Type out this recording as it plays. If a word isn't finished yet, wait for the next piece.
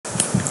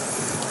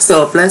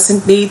So,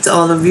 pleasant day to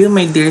all of you,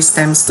 my dear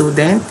STEM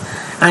student.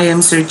 I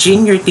am Sir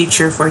Jean, your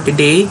teacher for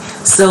today.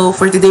 So,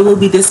 for today, we'll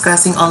be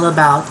discussing all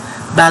about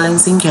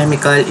balancing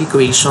chemical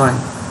equation.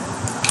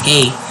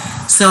 Okay.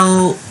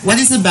 So, what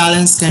is a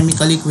balanced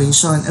chemical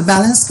equation? A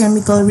balanced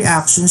chemical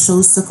reaction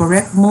shows the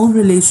correct mole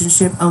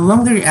relationship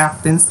among the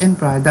reactants and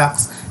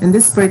products. And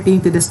this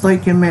pertains to the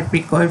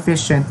stoichiometric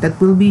coefficient that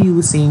we'll be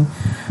using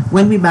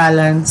when we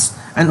balance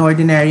an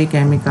ordinary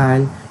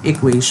chemical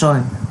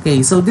equation.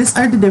 Okay, so these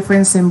are the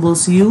different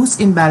symbols used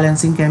in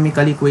balancing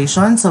chemical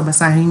equation. So,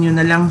 basahin nyo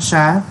na lang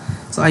siya.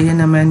 So, ayan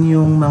naman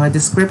yung mga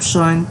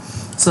description.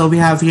 So,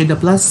 we have here the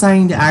plus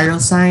sign, the arrow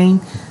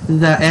sign,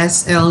 the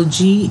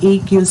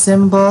SLGAQ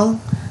symbol.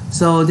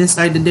 So, these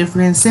are the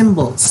different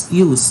symbols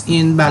used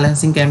in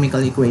balancing chemical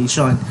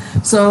equation.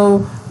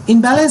 So, in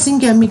balancing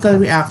chemical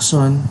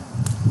reaction,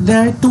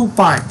 there are two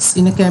parts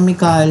in a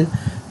chemical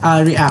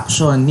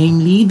reaction,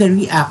 namely the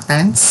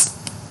reactants.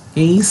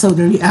 Okay, so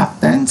the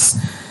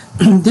reactants,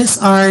 this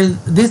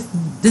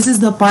is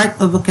the part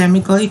of a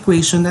chemical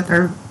equation that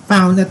are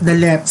found at the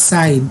left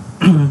side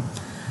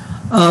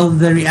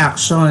of the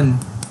reaction.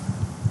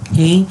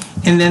 Okay,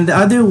 and then the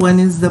other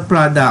one is the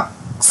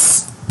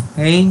products.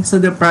 Okay,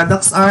 so the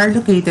products are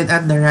located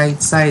at the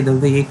right side of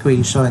the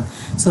equation.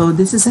 So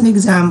this is an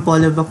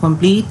example of a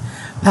complete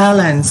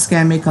balanced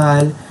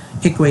chemical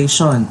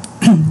equation.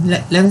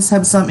 Let's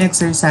have some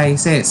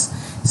exercises.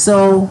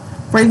 So,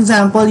 for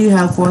example, you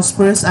have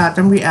phosphorus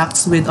atom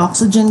reacts with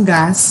oxygen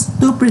gas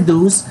to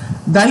produce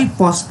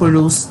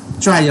diphosphorus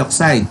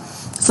trioxide.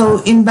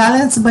 So, in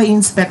balance by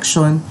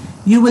inspection,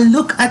 you will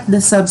look at the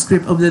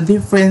subscript of the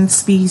different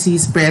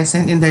species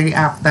present in the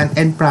reactant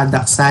and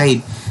product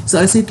side.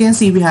 So, as you can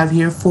see, we have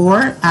here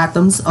 4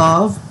 atoms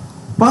of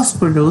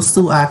phosphorus,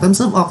 2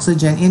 atoms of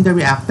oxygen in the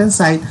reactant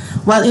side,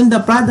 while in the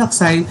product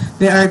side,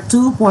 there are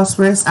 2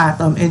 phosphorus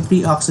atom and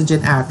 3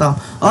 oxygen atom.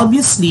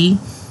 Obviously,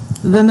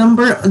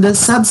 the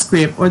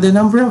subscript or the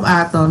number of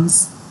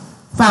atoms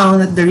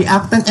found at the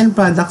reactant and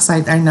product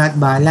side are not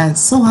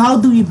balanced. So how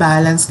do we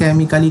balance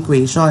chemical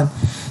equation?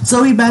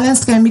 So we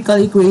balance chemical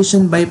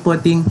equation by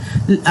putting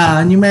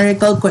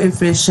numerical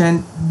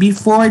coefficient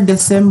before the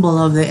symbol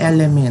of the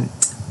element.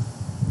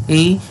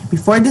 Okay?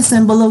 Before the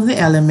symbol of the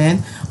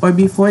element or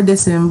before the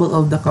symbol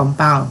of the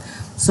compound.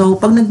 So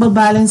pag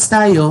nagbabalance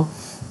tayo,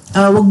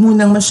 wag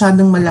munang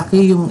masyadong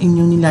malaki yung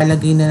inyong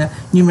nilalagay na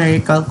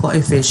numerical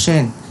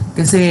coefficient.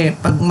 Kasi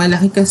pag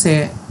malaki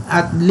kasi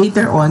at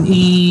later on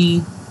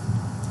i-reduce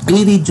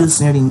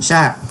nyo rin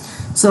siya.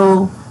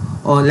 So,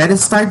 let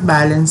us start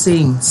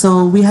balancing.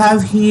 So, we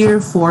have here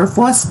 4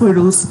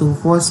 phosphorus, 2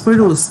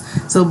 phosphorus.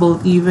 So,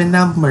 both even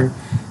number.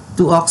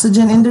 2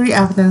 oxygen in the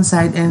reactant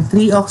side and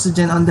 3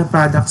 oxygen on the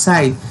product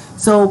side.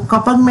 So,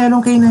 kapag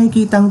meron kayo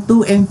nakikitang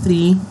 2 and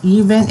 3,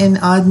 even and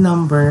odd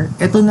number,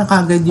 ito na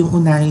kagad yung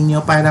unahin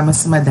nyo para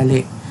mas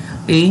madali.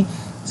 Okay?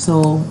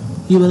 So,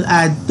 you will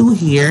add 2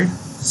 here.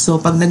 So,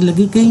 pag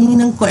naglagay kayo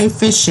ng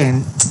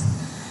coefficient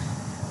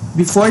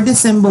before the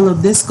symbol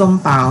of this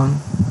compound,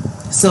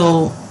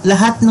 so,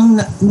 lahat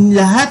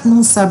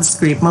ng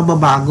subscript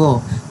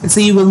mababago.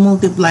 Kasi you will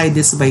multiply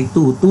this by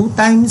 2. 2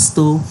 times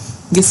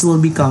 2, this will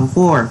become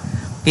 4.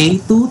 Okay?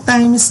 2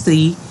 times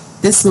 3,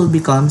 this will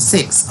become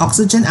 6.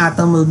 Oxygen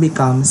atom will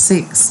become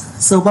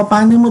 6. So,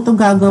 paano mo ito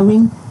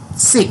gagawing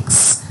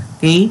 6?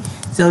 Okay?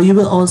 So, you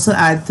will also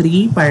add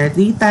 3 para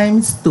 3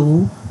 times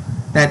 2,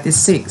 that is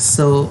 6.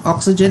 So,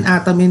 oxygen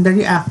atom in the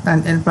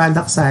reactant and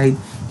product side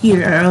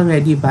here are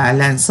already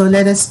balanced. So,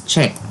 let us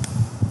check.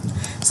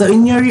 So,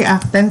 in your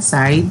reactant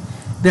side,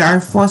 there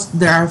are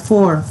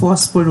 4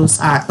 phosphorus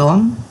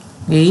atom.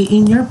 Okay?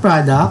 In your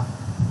product,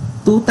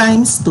 2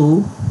 times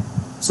 2,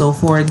 so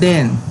 4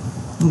 din.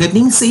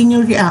 Galing sa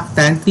inyong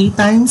reactant, 3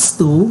 times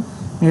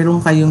 2,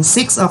 meron kayong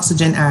 6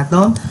 oxygen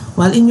atom,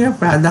 while in your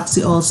products,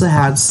 you also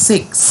have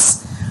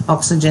 6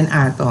 oxygen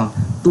atom.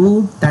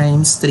 2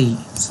 times 3.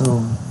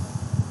 So,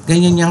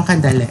 ganyan yung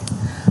kadali.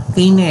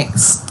 Okay,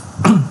 next.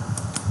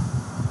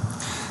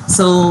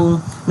 So,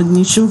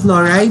 magnesium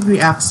fluoride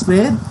reacts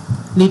with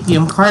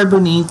lithium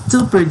carbonate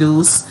to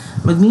produce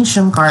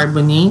magnesium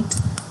carbonate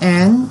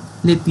and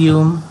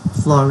lithium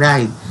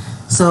fluoride.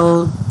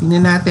 So,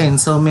 tingnan natin.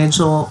 So,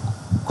 medyo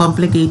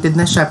complicated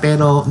na siya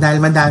pero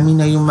dahil madami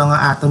na yung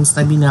mga atoms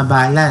na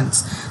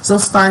binabalance. So,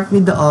 start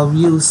with the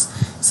obvious.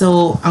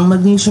 So, ang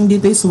magnesium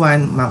dito is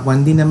 1.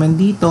 1 din naman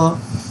dito.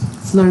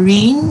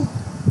 Fluorine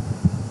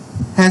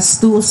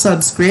has 2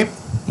 subscript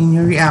in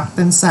your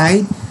reactant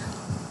side,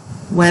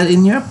 while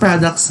in your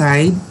product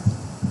side,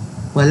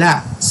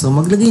 wala. So,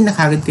 maglagay na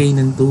kagad kayo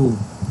ng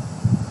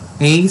 2.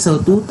 Okay?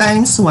 So, 2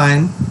 times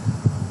 1,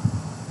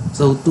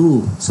 so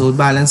 2. So,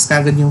 balance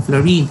kagad yung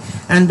fluorine.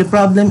 And the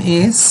problem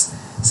is,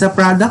 sa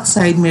product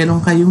side,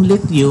 meron kayong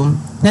lithium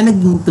na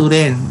naging 2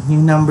 rin,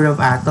 yung number of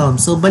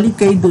atoms. So,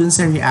 balik kayo dun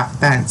sa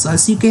reactant. So,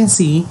 as you can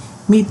see,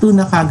 may 2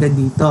 na kagad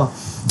dito.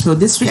 So,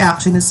 this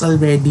reaction is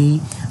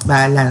already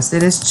balanced.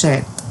 Let us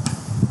check.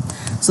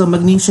 So,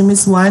 magnesium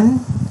is 1.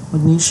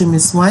 Magnesium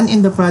is 1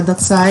 in the product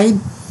side.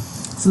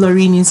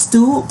 Fluorine is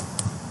 2.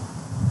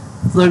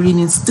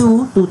 Fluorine is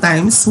 2. 2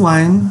 times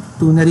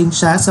 1. 2 na rin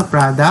siya sa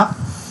product.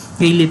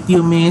 Okay,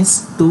 lithium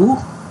is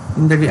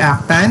 2 in the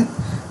reactant.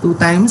 2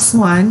 times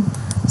 1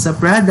 sa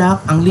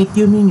product. Ang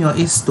lithium ninyo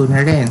is 2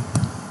 na rin.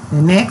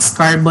 The next,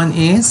 carbon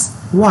is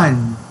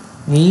 1.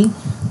 Okay?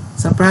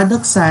 Sa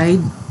product side,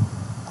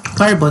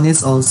 carbon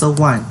is also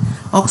 1.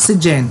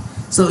 Oxygen.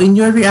 So, in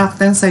your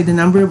reactant side, the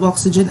number of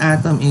oxygen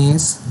atom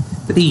is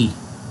 3.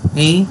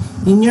 Okay?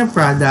 In your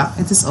product,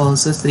 it is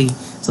also 3.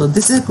 So,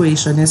 this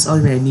equation is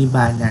already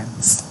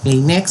balanced. Okay?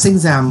 Next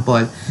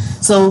example.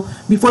 So,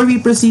 before we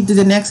proceed to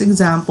the next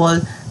example,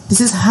 this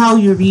is how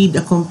you read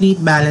a complete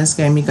balanced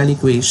chemical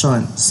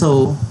equation.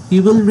 So,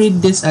 you will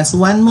read this as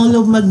 1 mole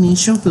of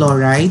magnesium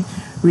fluoride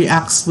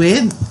reacts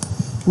with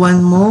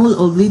 1 mole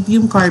of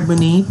lithium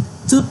carbonate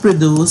to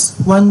produce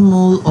 1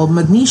 mole of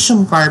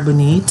magnesium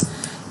carbonate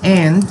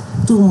and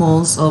 2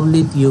 moles of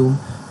lithium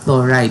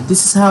fluoride.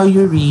 This is how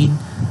you read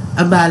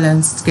a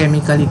balanced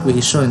chemical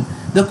equation.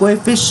 The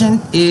coefficient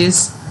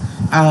is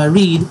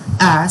read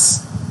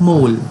as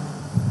mole.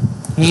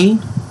 Okay?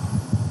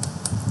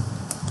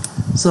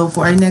 So,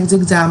 for our next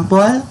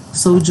example,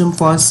 sodium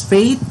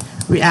phosphate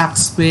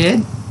reacts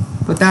with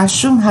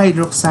potassium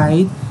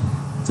hydroxide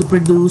to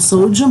produce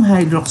sodium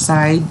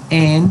hydroxide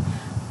and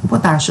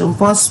potassium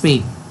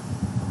phosphate.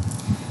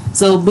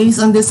 So, based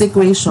on this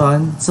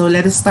equation, so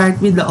let us start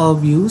with the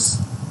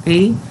obvious.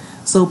 Okay?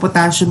 So,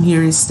 potassium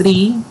here is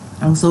 3.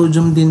 Ang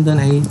sodium din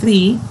doon ay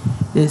 3.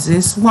 This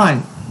is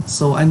 1.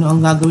 So, ano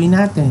ang gagawin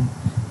natin?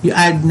 You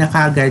add na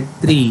kagad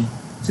 3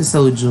 sa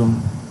sodium.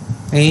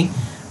 Okay?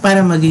 Para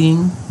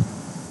maging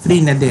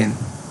 3 na din.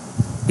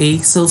 Okay?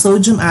 So,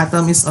 sodium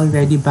atom is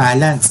already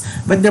balanced.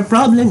 But the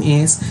problem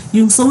is,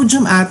 yung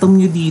sodium atom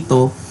nyo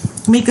dito,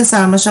 may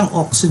kasama siyang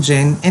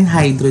oxygen and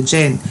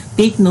hydrogen.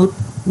 Take note,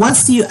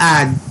 once you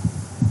add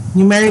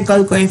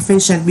numerical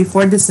coefficient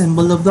before the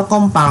symbol of the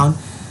compound,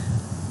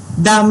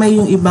 damay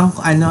yung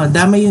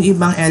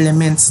ibang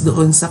elements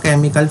doon sa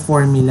chemical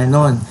formula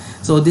nun.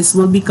 So, this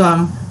will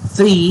become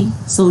 3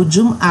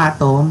 sodium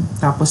atom,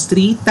 tapos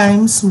 3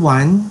 times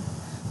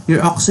 1.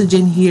 Your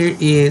oxygen here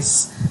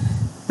is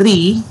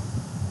 3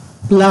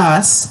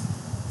 plus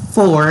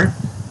 4.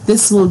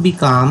 This will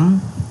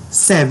become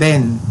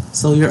 7.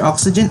 So, your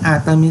oxygen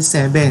atom is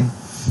 7.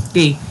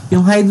 Okay.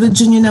 Yung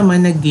hydrogen nyo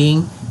naman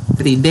naging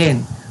 3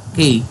 din.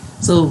 Okay.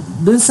 So,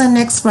 dun sa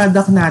next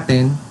product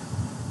natin,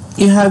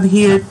 you have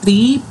here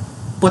 3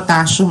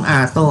 potassium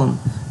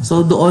atom.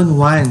 So, doon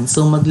 1.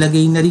 So,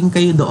 maglagay na rin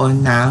kayo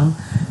doon ng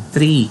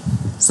 3.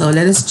 So,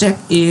 let us check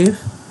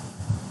if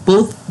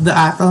both the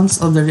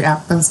atoms of the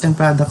reactants and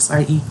products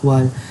are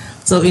equal.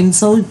 So, in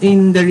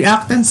the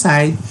reactant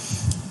side,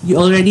 you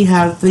already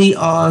have 3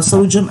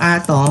 sodium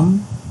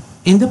atom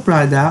in the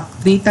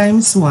product. 3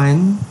 times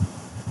 1.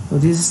 So,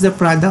 this is the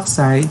product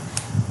side.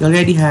 You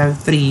already have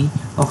 3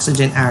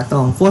 oxygen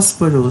atom.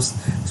 Phosphorus.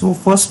 So,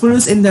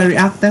 phosphorus in the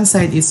reactant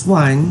side is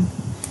 1.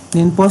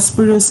 Then,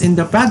 phosphorus in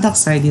the product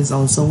side is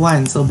also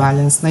 1. So,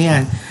 balance na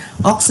yan.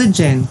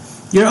 Oxygen.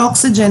 Your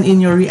oxygen in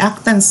your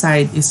reactant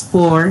side is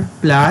 4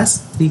 plus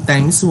 3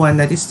 times 1.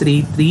 That is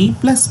 3. 3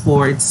 plus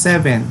 4, it's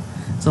 7.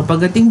 So,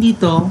 pagdating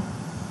dito,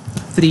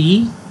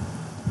 3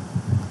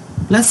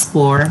 plus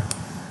 4,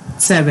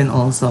 7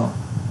 also.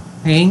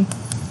 Okay?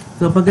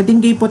 So,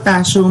 pagdating kay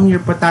potassium,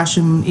 your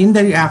potassium in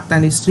the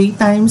reactant is 3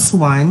 times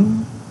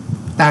 1.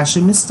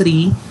 Potassium is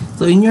 3.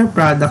 So, in your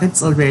product,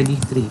 it's already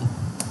 3.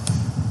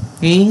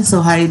 Okay? So,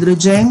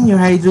 hydrogen.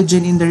 Your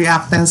hydrogen in the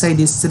reactant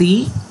side is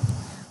 3.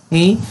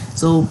 Okay?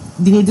 So,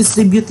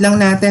 dinidistribute lang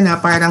natin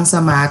parang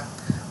sa math.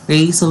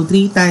 Okay? So,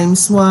 3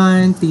 times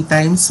 1, 3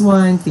 times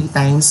 1, 3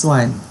 times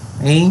 1.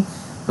 Okay?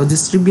 So,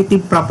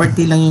 distributive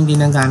property lang yung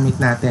ginagamit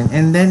natin.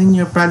 And then, in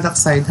your product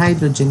side,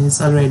 hydrogen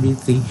is already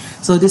 3.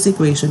 So, this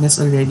equation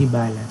is already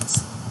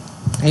balanced.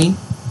 Okay?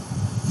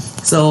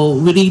 So,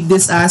 we read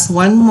this as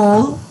 1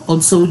 mole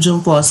of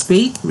sodium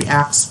phosphate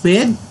reacts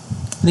with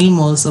 3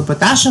 moles of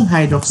potassium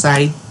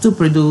hydroxide to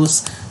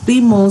produce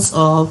 3 moles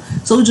of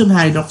sodium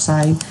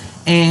hydroxide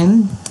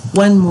and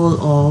 1 mole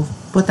of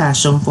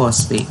potassium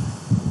phosphate.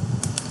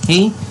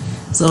 Okay?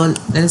 So,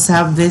 let's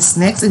have this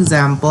next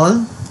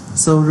example.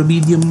 So,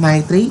 rubidium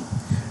nitrate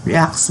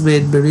reacts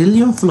with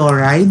beryllium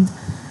fluoride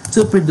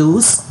to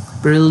produce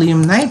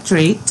beryllium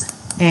nitrate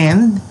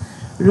and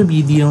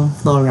rubidium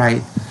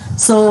fluoride.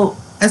 So,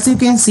 as you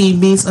can see,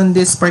 based on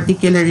this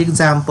particular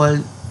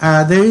example,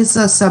 there is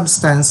a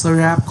substance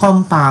or a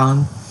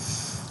compound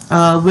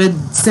with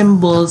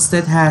symbols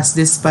that has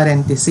this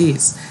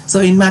parenthesis. So,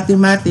 in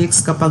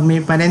mathematics, kapag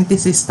may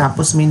parenthesis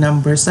tapos may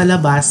number sa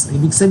labas,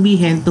 ibig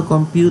sabihin to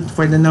compute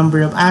for the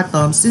number of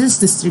atoms, this is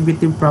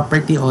distributive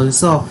property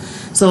also.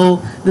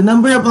 So, the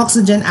number of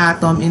oxygen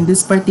atom in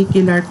this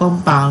particular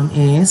compound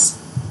is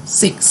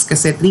 6.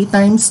 Kasi 3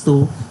 times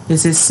 2,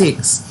 this is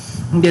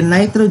 6. And then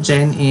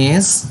nitrogen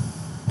is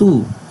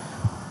 2.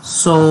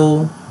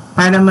 So,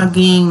 para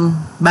maging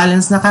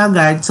balance na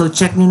kagad, so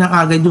check nyo na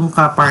kagad yung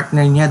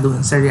ka-partner niya doon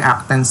sa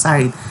reactant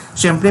side.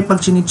 Siyempre, pag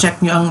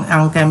sini-check nyo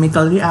ang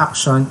chemical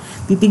reaction,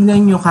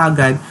 titignan nyo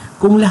kagad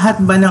kung lahat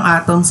ba ng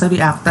atoms sa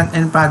reactant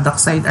and product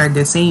side are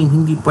the same,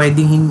 hindi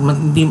pwedeng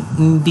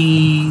hindi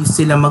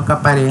sila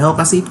magkapareho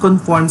kasi it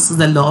conforms to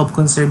the law of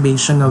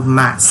conservation of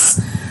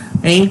mass.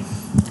 Okay?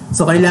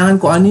 So,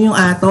 kailangan ko ano yung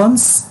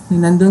atoms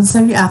na nandun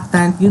sa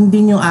reactant, yun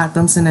din yung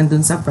atoms na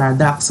nandun sa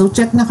product. So,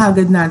 check na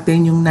kagad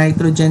natin yung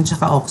nitrogen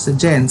tsaka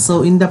oxygen.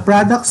 So, in the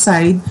product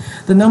side,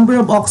 the number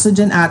of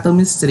oxygen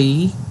atom is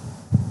 3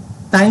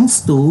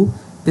 times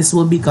 2, this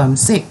will become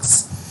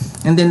 6.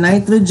 And then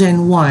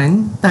nitrogen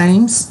 1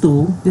 times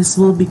 2, this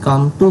will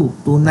become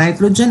 2. 2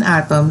 nitrogen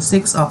atom,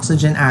 6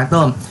 oxygen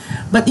atom.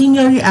 But in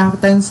your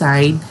reactant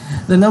side,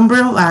 the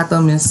number of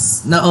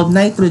atoms of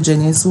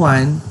nitrogen is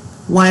 1,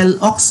 while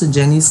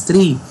oxygen is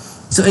 3.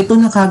 So, ito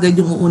na kagad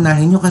yung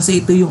uunahin nyo kasi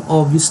ito yung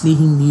obviously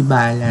hindi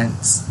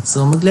balance.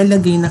 So,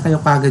 maglalagay na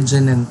kayo kagad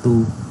dyan ng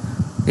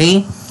 2.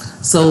 Okay?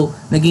 So,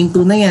 naging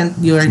 2 na yan.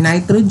 Your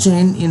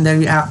nitrogen in the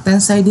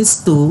reactant side is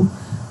 2.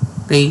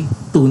 Okay?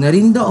 2 na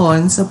rin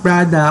doon sa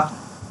product.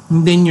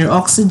 And then your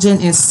oxygen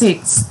is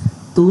 6.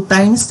 2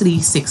 times 3,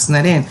 6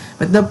 na rin.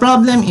 But the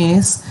problem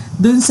is,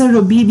 dun sa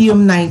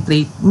rubidium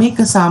nitrate, may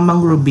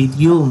kasamang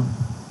rubidium.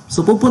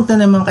 So, pupunta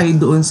naman kayo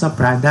doon sa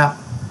product.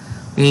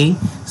 Okay?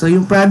 So,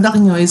 yung product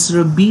nyo is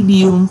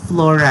rubidium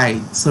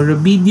fluoride. So,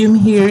 rubidium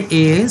here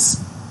is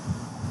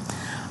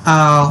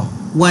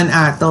 1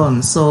 atom.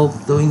 So,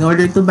 in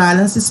order to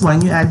balance this one,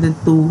 you add the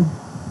 2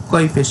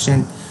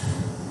 coefficient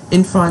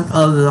in front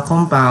of the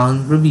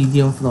compound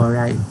rubidium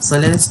fluoride. So,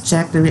 let us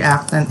check the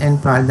reactant and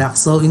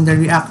product. So, in the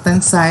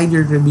reactant side,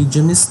 your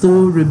rubidium is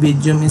 2,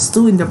 rubidium is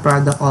 2 in the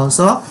product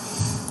also.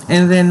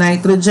 And then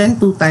nitrogen,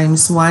 2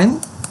 times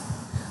 1.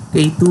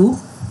 Okay,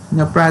 2 in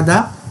the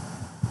product.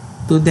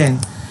 2 then.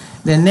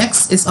 Then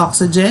next is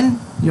oxygen.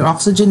 Your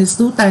oxygen is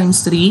 2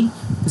 times 3.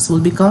 This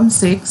will become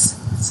 6.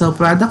 So,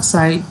 product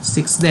side,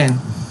 6 then.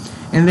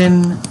 And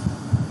then,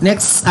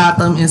 next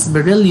atom is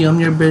beryllium.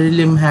 Your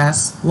beryllium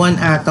has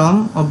 1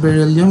 atom of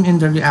beryllium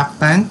in the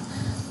reactant.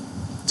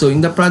 So,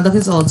 in the product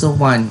is also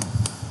 1.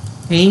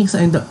 Okay,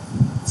 so in the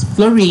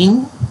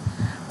fluorine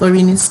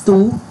is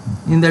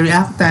 2 in the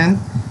reactant.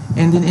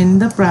 And then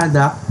in the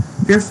product,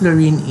 your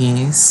fluorine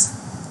is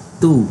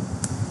 2.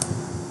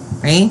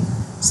 Okay,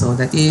 so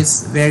that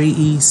is very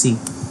easy.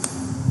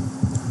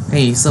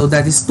 Okay, so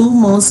that is 2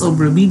 moles of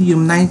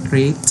rubidium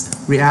nitrate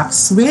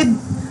reacts with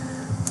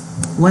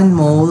 1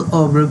 mole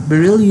of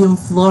beryllium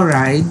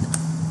fluoride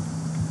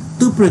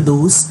to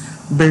produce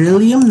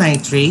beryllium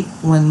nitrate,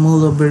 1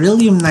 mole of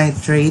beryllium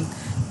nitrate,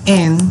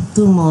 and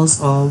 2 moles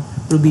of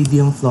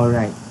rubidium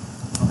fluoride.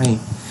 Okay.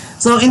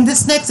 So, in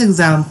this next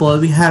example,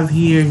 we have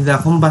here the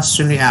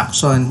combustion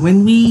reaction.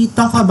 When we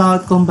talk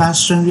about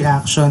combustion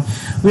reaction,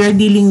 we are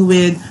dealing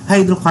with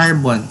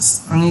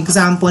hydrocarbons. Ang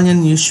example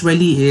niyan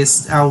usually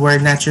is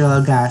our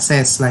natural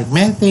gases like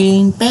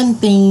methane,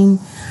 pentane,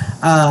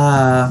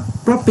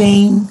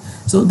 propane.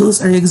 So,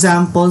 those are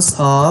examples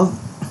of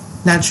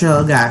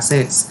natural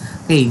gases.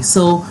 Okay,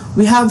 so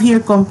we have here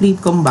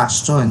complete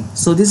combustion.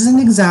 So, this is an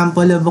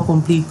example of a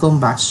complete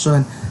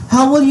combustion.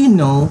 How will you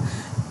know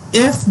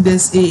if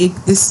this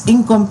is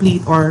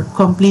incomplete or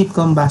complete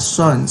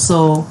combustion?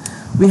 So,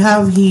 we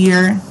have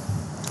here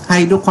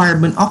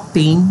hydrocarbon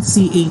octane,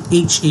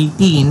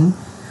 C8H18,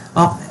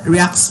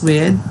 reacts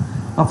with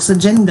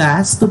oxygen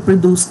gas to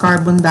produce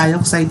carbon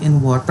dioxide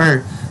and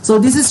water. So,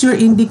 this is your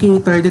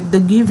indicator that the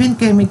given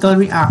chemical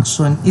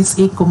reaction is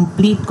a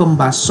complete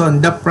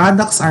combustion. The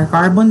products are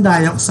carbon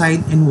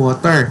dioxide and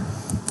water.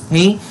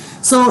 Okay?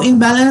 So, in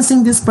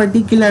balancing this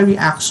particular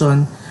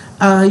reaction,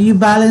 you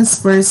balance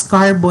first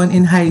carbon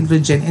and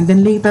hydrogen and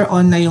then later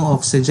on na yung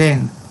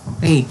oxygen.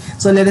 Okay,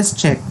 so let us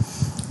check.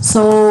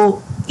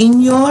 So,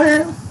 in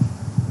your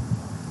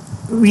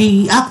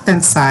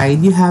reactant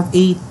side, you have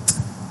 8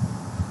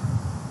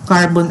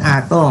 carbon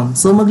atom.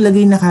 So,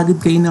 maglagay na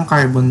kagad kayo ng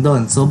carbon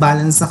doon. So,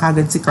 balance na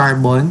kagad si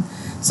carbon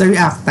sa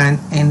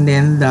reactant and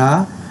then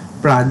the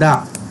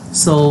product.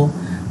 So,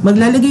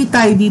 maglalagay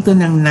tayo dito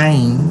ng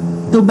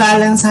 9 to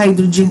balance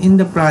hydrogen in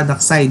the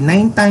product side.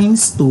 9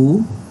 times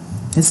 2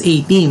 is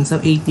 18. So,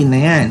 18 na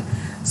yan.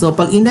 So,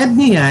 pag in-add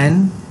nyo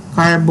yan,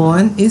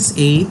 carbon is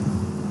 8,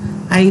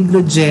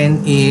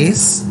 hydrogen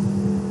is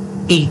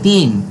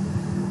 18.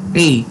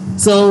 Okay.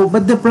 So,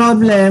 but the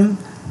problem,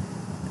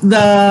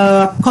 the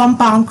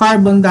compound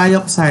carbon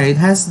dioxide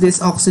has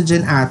this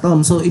oxygen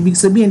atom. So, ibig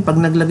sabihin, pag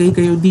naglagay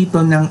kayo dito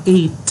ng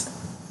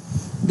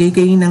 8, lagay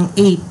kayo ng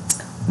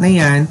 8 na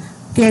yan,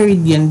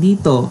 carried yan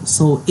dito.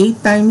 So, 8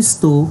 times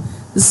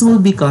 2, this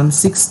will become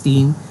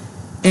 16.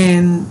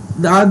 And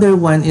the other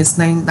one is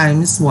 9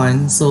 times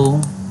 1. So,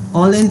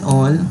 all in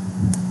all,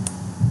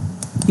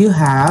 you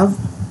have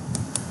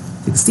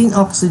 16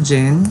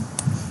 oxygen.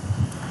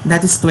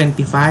 That is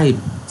 25.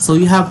 So,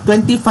 you have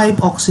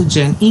 25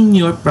 oxygen in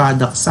your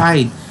product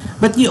side.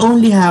 But you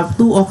only have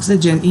 2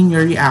 oxygen in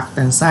your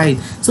reactant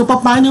side. So,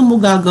 paano mo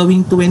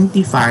gagawing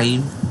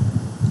 25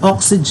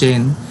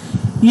 oxygen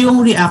yung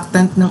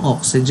reactant ng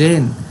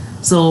oxygen?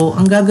 So,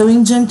 ang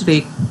gagawin dyan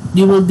trick,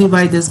 you will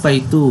divide this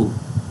by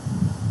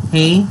 2.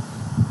 Okay?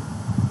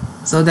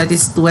 So, that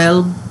is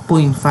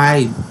 12.5.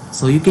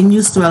 So, you can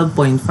use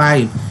 12.5.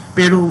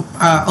 Pero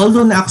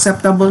although na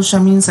acceptable siya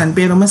minsan,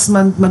 pero mas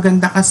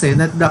maganda kasi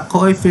that the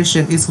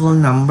coefficient is whole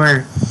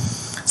number.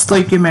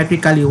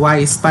 Stoichiometrically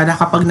wise, para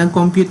kapag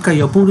nag-compute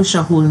kayo, puro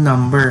siya whole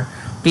number.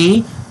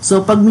 Okay?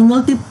 So, pag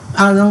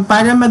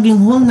para maging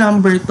whole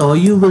number to,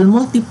 you will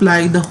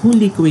multiply the whole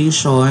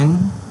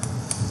equation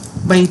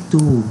by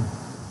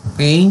 2.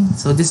 Okay?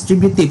 So,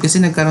 distributive,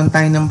 kasi nagkaroon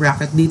tayo ng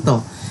bracket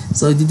dito.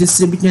 So,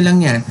 distribute nyo lang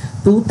yan.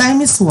 2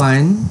 times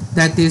 1,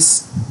 that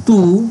is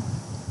 2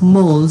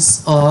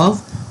 moles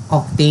of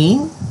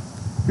octane,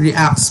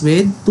 reacts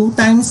with 2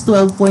 times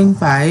 12.5,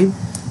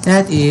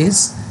 that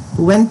is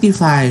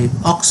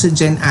 25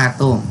 oxygen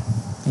atom.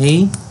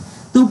 Okay?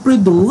 To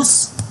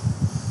produce,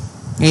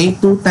 okay,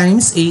 2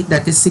 times 8,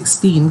 that is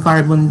 16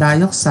 carbon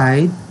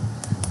dioxide,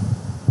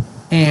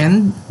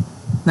 and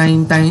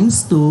 9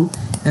 times 2,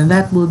 and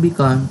that will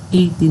become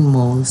 18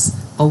 moles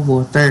of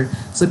water.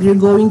 So if you're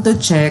going to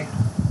check,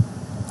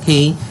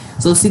 okay,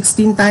 so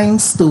 16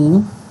 times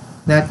 2,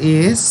 that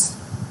is,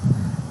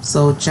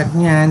 so check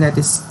nyan, that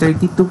is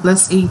 32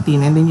 plus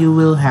 18, and then you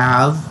will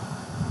have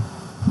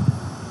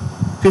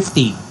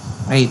 50.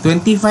 Okay,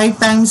 25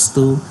 times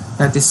 2,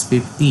 that is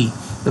 50.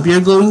 So if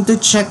you're going to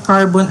check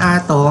carbon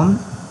atom,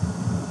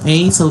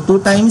 okay, so 2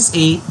 times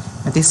 8,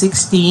 that is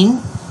 16,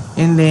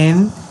 and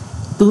then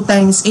 2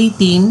 times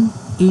 18,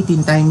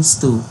 18 times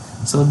 2.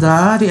 So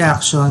the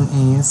reaction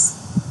is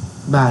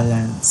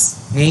balanced.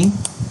 Okay?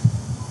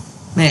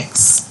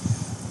 Next.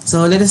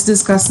 So let us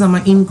discuss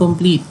naman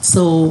incomplete.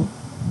 So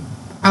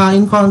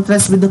in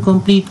contrast with the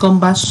complete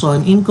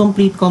combustion,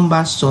 incomplete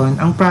combustion,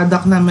 ang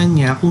product naman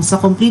niya, kung sa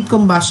complete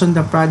combustion,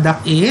 the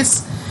product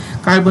is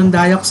carbon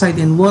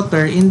dioxide and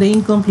water. In the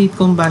incomplete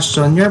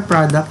combustion, your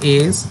product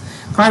is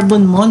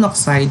carbon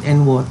monoxide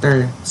and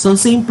water. So,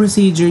 same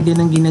procedure din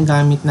ang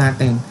ginagamit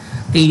natin.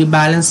 Okay, you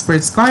balance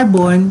first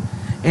carbon,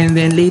 and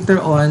then later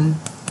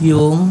on,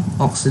 yung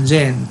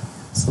oxygen.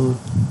 So,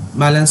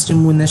 balance nyo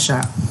muna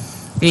siya.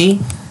 Okay?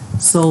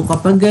 So,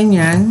 kapag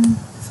ganyan,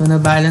 so,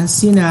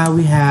 na-balance yun na,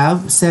 we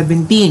have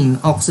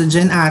 17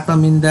 oxygen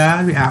atom in the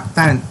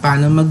reactant.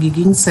 Paano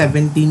magiging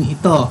 17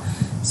 ito?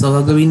 So,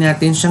 gagawin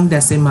natin siyang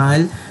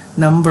decimal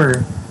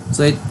number.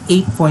 So, it's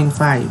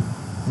 8.5.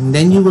 And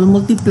then, you will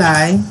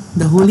multiply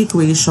the whole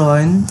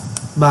equation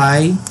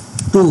by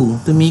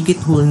 2 to make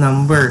it whole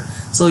number.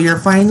 So,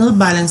 your final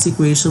balance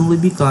equation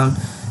will become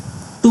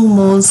 2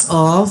 moles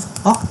of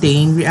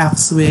octane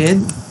reacts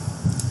with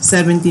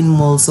 17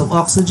 moles of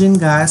oxygen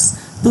gas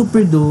to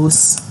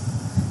produce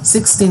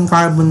 16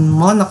 carbon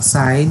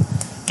monoxide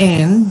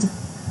and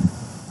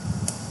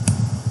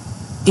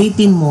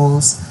 18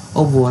 moles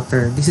of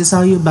water. This is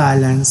how you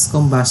balance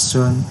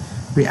combustion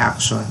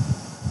reaction.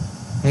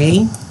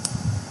 Okay?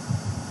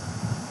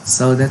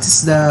 So that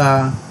is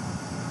the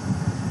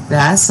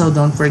last. So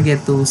don't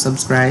forget to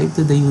subscribe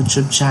to the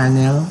YouTube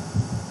channel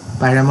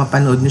para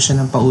mapanood nyo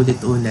siya ng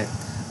paulit-ulit.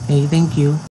 Okay, thank you.